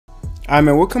Alright,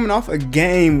 man, we're coming off a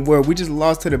game where we just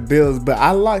lost to the Bills, but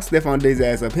I locked Stephon Diggs'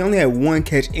 ass up. He only had one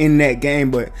catch in that game,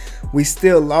 but we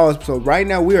still lost. So right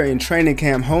now we are in training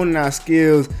camp, honing our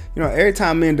skills. You know, every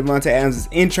time me and Devontae Adams is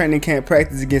in training camp,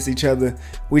 practice against each other,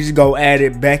 we just go at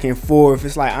it back and forth.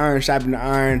 It's like iron sharpening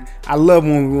iron. I love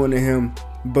when we win to him,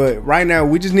 but right now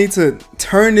we just need to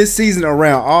turn this season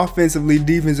around, offensively,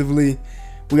 defensively.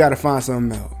 We got to find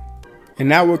something else. And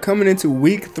now we're coming into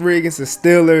week 3 against the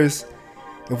Steelers.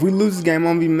 If we lose this game,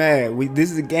 I'm gonna be mad. This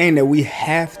is a game that we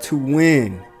have to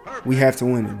win. We have to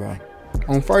win it, bro.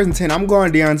 On 1st and 10, I'm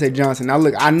going Deontay Johnson. Now,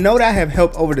 look, I know that I have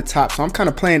help over the top, so I'm kind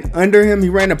of playing under him. He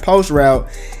ran a post route,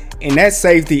 and that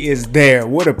safety is there.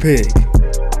 What a pick.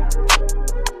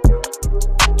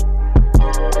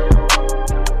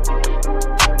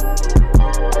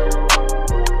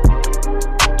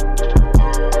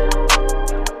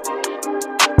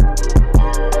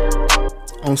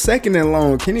 On 2nd and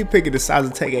long, Kenny Pickett decides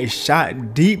to take a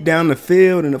shot deep down the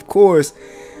field, and of course,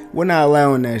 we're not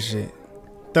allowing that shit.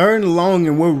 3rd and long,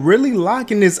 and we're really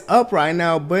locking this up right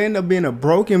now, but it ended up being a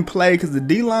broken play because the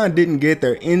D-line didn't get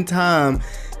there in time.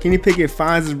 Kenny Pickett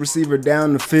finds his receiver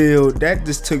down the field. That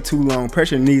just took too long.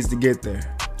 Pressure needs to get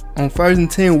there. On 1st and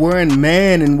 10, we're in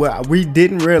man, and what we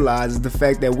didn't realize is the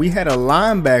fact that we had a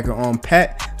linebacker on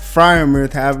Pat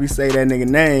Freiermuth, however you say that nigga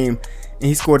name, and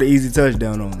he scored an easy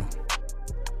touchdown on him.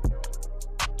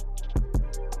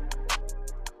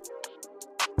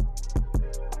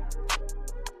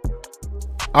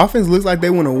 Offense looks like they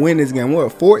want to win this game. We're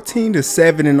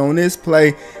 14-7, and on this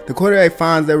play, the quarterback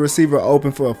finds their receiver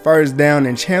open for a 1st down,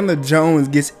 and Chandler Jones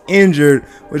gets injured,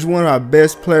 which is one of our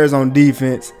best players on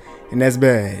defense, and that's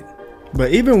bad.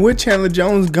 But even with Chandler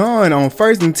Jones gone, on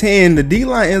 1st and 10, the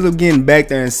D-line ends up getting back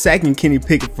there and sacking Kenny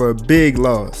Pickett for a big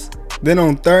loss. Then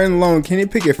on 3rd and long, Kenny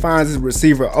Pickett finds his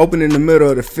receiver open in the middle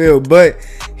of the field, but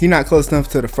he's not close enough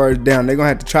to the 1st down. They're going to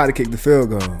have to try to kick the field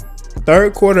goal.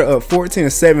 3rd quarter up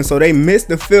 14-7, so they missed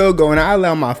the field goal, and I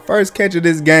allow my first catch of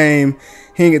this game.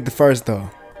 He didn't get the first though.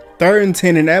 3rd and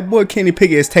 10, and that boy Kenny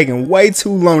Pickett is taking way too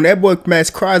long. That boy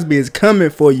Max Crosby is coming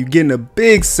for you, getting a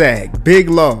big sack, big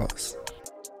loss.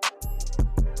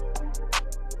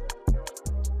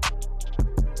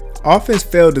 Offense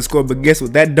failed to score, but guess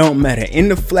what? That don't matter. In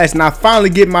the flash, and I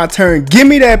finally get my turn. Give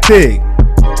me that pick.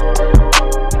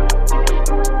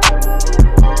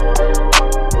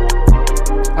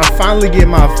 Finally get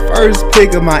my first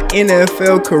pick of my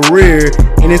NFL career,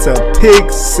 and it's a pick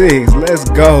 6. Let's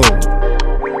go.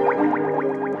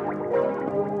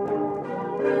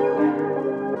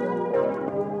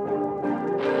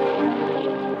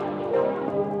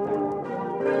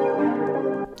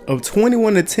 Of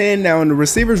 21-10 now, and the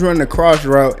receivers running a cross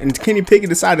route, and Kenny Pickett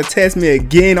decided to test me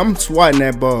again. I'm swatting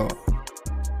that ball.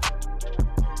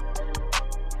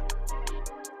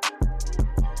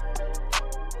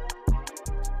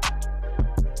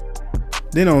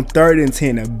 Then on 3rd and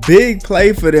 10, a big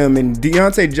play for them, and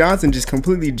Deontay Johnson just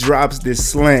completely drops this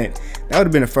slant. That would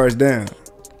have been a 1st down.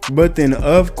 But then,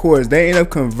 of course, they end up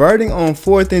converting on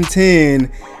 4th and 10,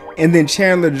 and then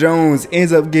Chandler Jones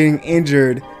ends up getting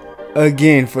injured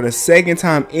again. For the 2nd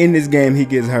time in this game, he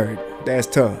gets hurt. That's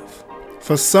tough.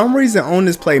 For some reason on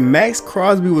this play, Max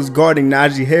Crosby was guarding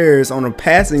Najee Harris on a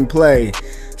passing play,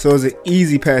 so it was an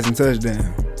easy passing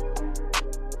touchdown.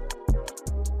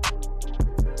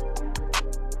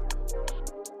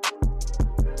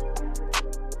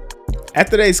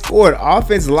 After they scored,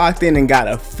 offense locked in and got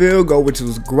a field goal, which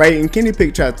was great. And Kenny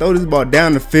Pickett tried to throw this ball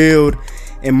down the field,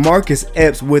 and Marcus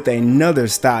Epps with another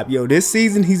stop. Yo, this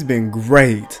season he's been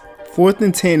great. 4th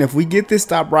and 10, if we get this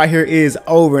stop right here, it is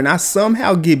over. And I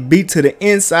somehow get beat to the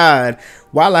inside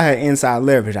while I had inside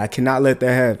leverage. I cannot let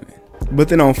that happen. But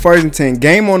then on 1st and 10,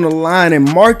 game on the line,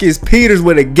 and Marcus Peters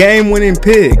with a game-winning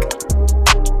pick.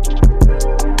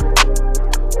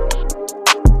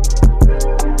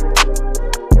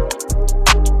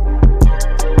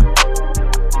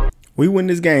 We win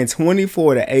this game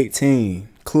 24-18,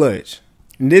 clutch.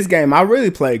 In this game, I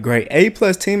really played great. A+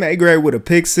 team, A grade with a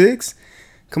pick 6.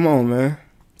 Come on, man.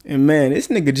 And man, this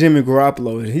nigga Jimmy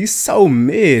Garoppolo, he's so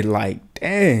mid, like,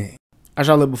 dang. All right,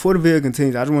 y'all, look, before the video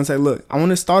continues, I just want to say, look, I want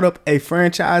to start up a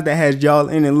franchise that has y'all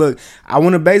in it. Look, I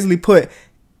want to basically put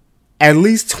at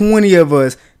least 20 of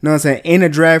us, you know what I'm saying, in a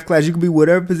draft class. You can be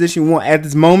whatever position you want at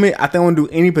this moment. I think I want to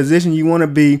do any position you want to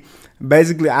be.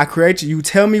 Basically, I create you. You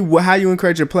tell me how you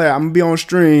encourage your player. I'm going to be on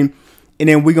stream, and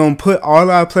then we're going to put all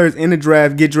our players in the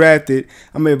draft, get drafted.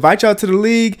 I'm going to invite y'all to the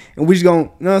league, and we just going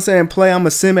to, you know what I'm saying, play. I'm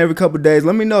going to sim every couple of days.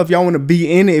 Let me know if y'all want to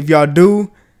be in it. If y'all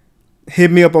do,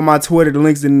 hit me up on my Twitter. The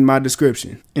link's in my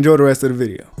description. Enjoy the rest of the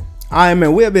video. Alright,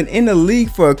 man, we have been in the league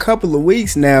for a couple of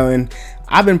weeks now, and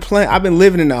I've been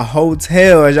living in a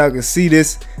hotel, as y'all can see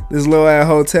this little ass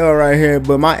hotel right here.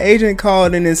 But my agent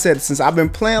called in and said, since I've been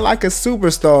playing like a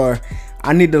superstar,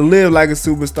 I need to live like a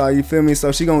superstar, you feel me?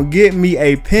 So she gonna get me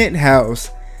a penthouse.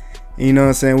 You know what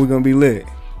I'm saying? We're gonna be lit.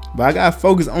 But I gotta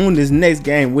focus on this next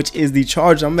game, which is the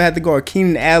Chargers. I'm gonna have to guard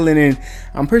Keenan Allen, and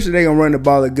I'm pretty sure they're gonna run the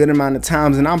ball a good amount of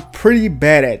times, and I'm pretty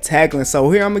bad at tackling. So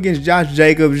here I'm against Josh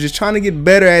Jacobs, just trying to get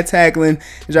better at tackling.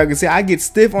 As y'all can see, I get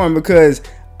stiff arm because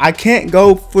I can't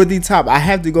go for the top. I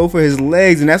have to go for his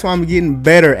legs, and that's what I'm getting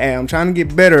better at. I'm trying to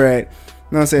get better at, you know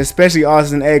what I'm saying? Especially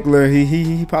Austin Eckler.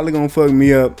 He probably gonna fuck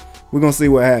me up. We're gonna see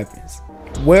what happens.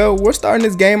 Well, we're starting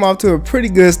this game off to a pretty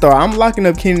good start. I'm locking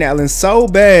up Keenan Allen so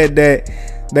bad that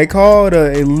they called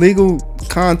a illegal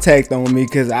contact on me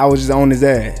because I was just on his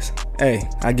ass. Hey,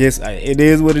 I guess it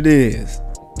is what it is.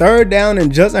 Third down,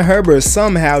 and Justin Herbert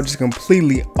somehow just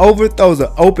completely overthrows an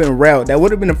open route. That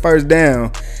would have been a first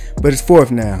down, but it's fourth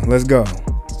now. Let's go.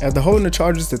 After holding the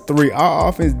Chargers to 3, our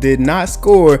offense did not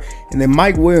score, and then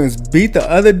Mike Williams beat the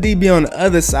other DB on the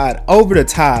other side over the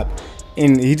top,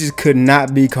 and he just could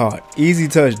not be caught. Easy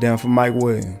touchdown for Mike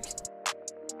Williams.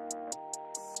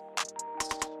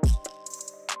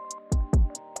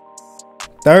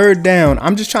 Third down,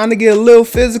 I'm just trying to get a little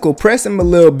physical, press him a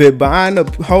little bit, but I end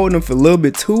up holding him for a little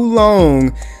bit too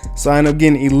long, so I end up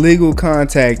getting illegal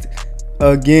contact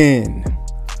again.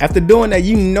 After doing that,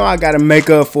 you know I gotta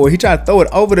make up for it. He tried to throw it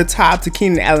over the top to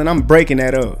Keenan Allen. I'm breaking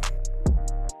that up.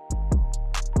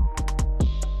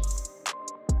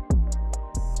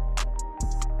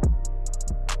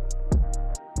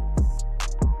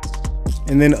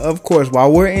 And then, of course,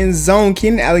 while we're in zone,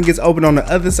 Keenan Allen gets open on the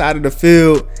other side of the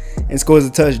field and scores a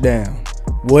touchdown.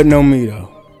 Wasn't on me, though.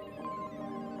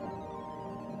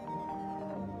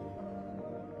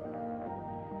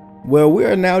 Well, we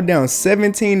are now down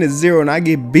 17-0, and I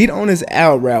get beat on this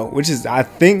out route, which is, I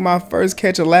think, my first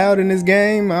catch allowed in this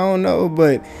game. I don't know,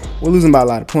 but we're losing by a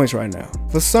lot of points right now.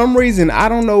 For some reason, I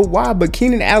don't know why, but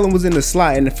Keenan Allen was in the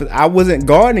slot, and I wasn't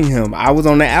guarding him. I was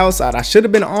on the outside. I should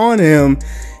have been on him,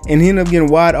 and he ended up getting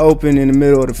wide open in the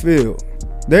middle of the field.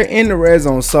 They're in the red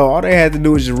zone, so all they had to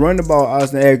do was just run the ball.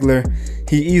 Austin Eckler,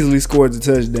 he easily scored the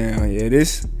touchdown. Yeah,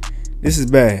 this is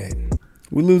bad.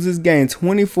 We lose this game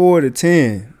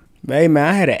 24-10. Hey man,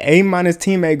 I had an A-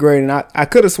 teammate grade, and I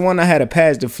could have sworn I had a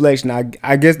pass deflection.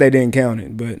 I guess they didn't count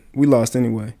it, but we lost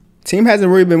anyway. Team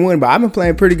hasn't really been winning, but I've been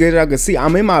playing pretty good. As y'all can see,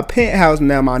 I'm in my penthouse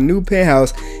now, my new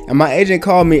penthouse, and my agent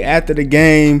called me after the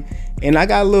game, and I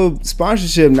got a little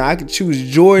sponsorship now. I can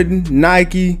choose Jordan,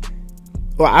 Nike.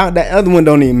 Well, that other one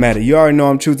don't even matter. You already know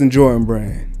I'm choosing Jordan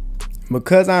brand.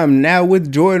 Because I'm now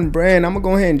with Jordan brand, I'm gonna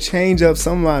go ahead and change up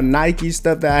some of my Nike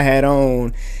stuff that I had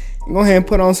on. Go ahead and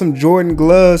put on some Jordan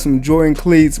gloves, some Jordan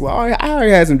cleats. Well, I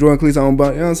already had some Jordan cleats on,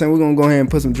 but you know what I'm saying? We're gonna go ahead and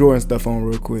put some Jordan stuff on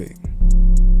real quick.